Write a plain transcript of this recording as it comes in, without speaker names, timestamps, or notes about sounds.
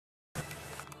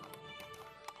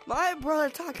My brother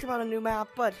talked about a new map,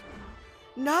 but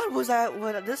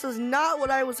this is not what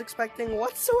I was expecting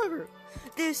whatsoever.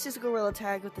 This is Gorilla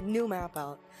Tag with the new map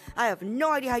out. I have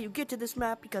no idea how you get to this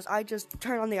map because I just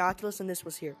turned on the Oculus and this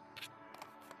was here.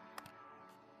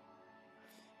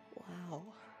 Wow.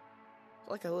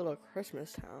 It's like a little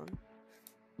Christmas town.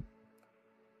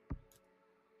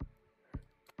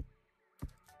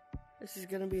 This is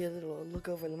gonna be a little look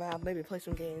over the map, maybe play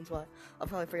some games, but I'll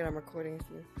probably forget I'm recording.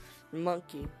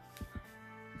 Monkey.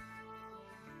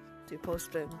 To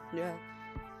post it, yeah.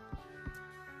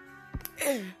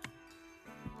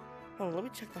 Hold on, let me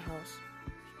check the house.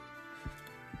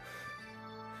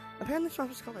 Apparently this map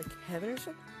is called like Heaven or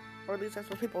something. Or at least that's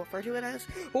what people refer to it as.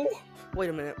 Oh, wait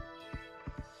a minute.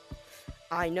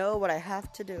 I know what I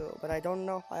have to do, but I don't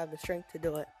know if I have the strength to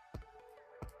do it.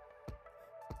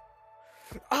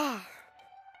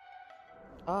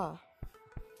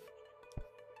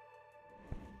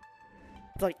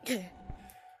 It's like,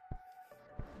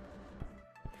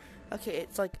 okay,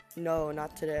 it's like, no,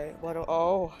 not today. What?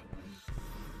 Oh.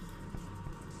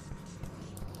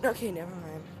 Okay, never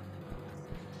mind.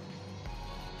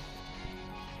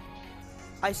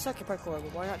 I suck at parkour,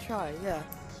 but why not try? Yeah,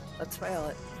 let's fail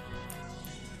it.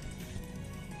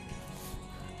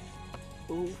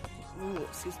 Ooh,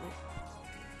 excuse me.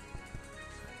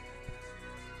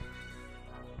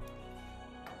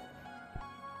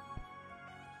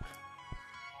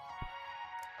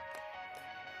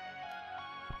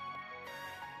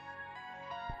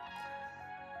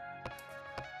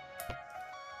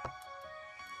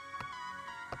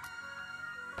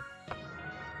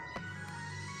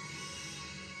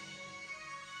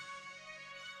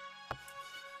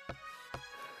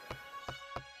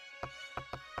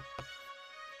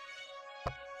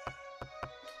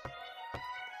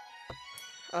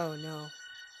 Oh no.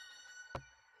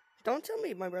 Don't tell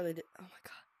me my brother did. Oh my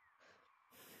god.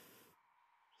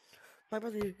 My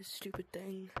brother did a stupid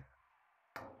thing.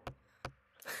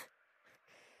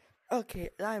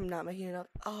 Okay, I'm not making it up.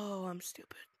 Oh, I'm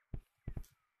stupid.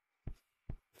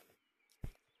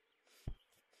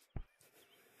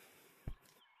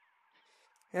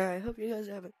 Yeah, I hope you guys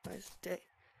have a nice day.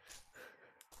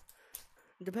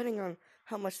 Depending on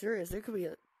how much there is, there could be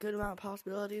a good amount of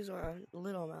possibilities or a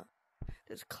little amount.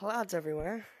 There's clouds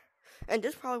everywhere. And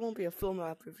this probably won't be a full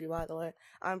map review, by the way.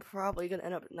 I'm probably going to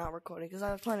end up not recording because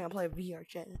I was planning on playing VR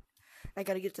chat. I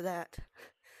got to get to that.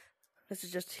 This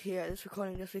is just here. This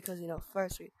recording just because,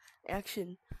 first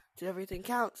reaction to everything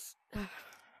counts.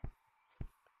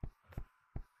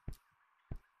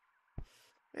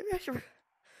 Maybe I should...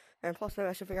 And plus, maybe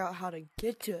I should figure out how to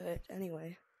get to it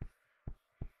anyway.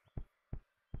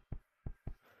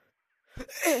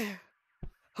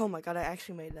 Oh my god, I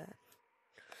actually made that.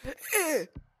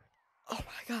 Oh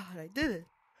my god, I did it.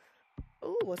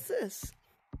 Ooh, what's this?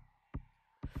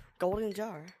 Golden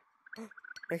jar.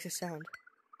 Makes a sound.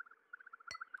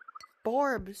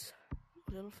 Borbs.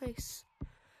 Little face.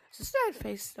 It's a sad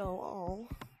face though.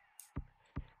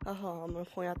 Oh. I'm gonna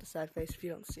point out the sad face if you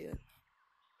don't see it.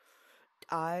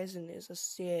 Eyes, and there's a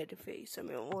sad face. I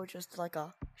mean, or just like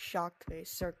a shocked face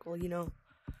circle,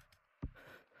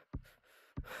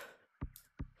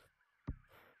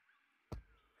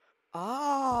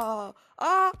 Ah!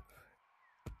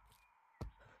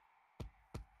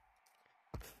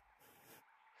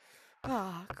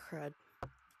 Ah, crud.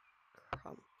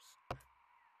 Crumbs.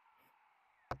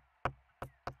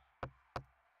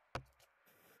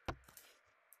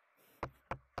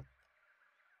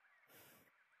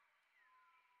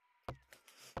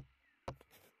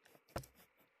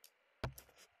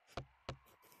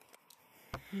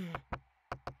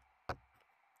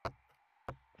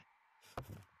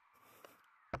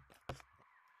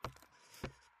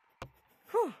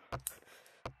 Huh.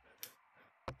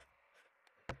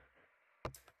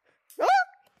 Ah!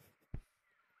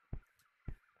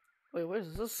 Wait, where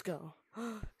does this go? Is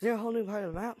there a whole new part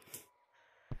of the map?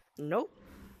 Nope.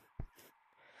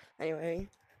 Anyway.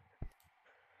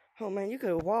 Oh man, you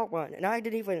could wall run, and I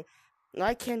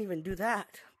can't even do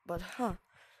that. But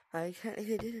I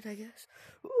did it, I guess.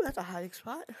 Ooh, that's a hiding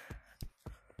spot.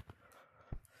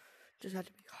 Just have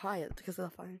to be quiet because they'll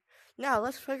find. Now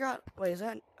let's figure out. Wait, is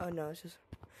that? Oh no, it's just.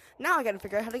 Now I gotta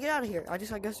figure out how to get out of here. I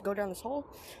guess go down this hole.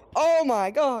 Oh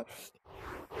my god!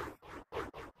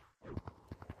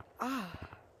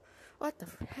 What the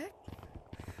heck?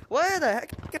 Where the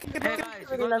heck? Hey guys,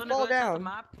 you guys want to glitch out the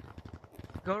map?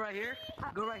 Go right here.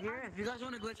 Go right here. If you guys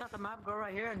want to glitch out the map, go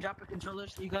right here and drop your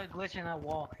controllers. So you guys glitch in that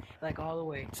wall, like all the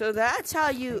way. So that's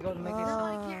how you. Go to make it.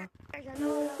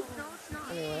 No, it's not.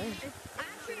 Anyway. It's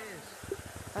actually. It is.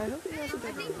 I hope you guys are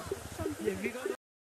better. If you guys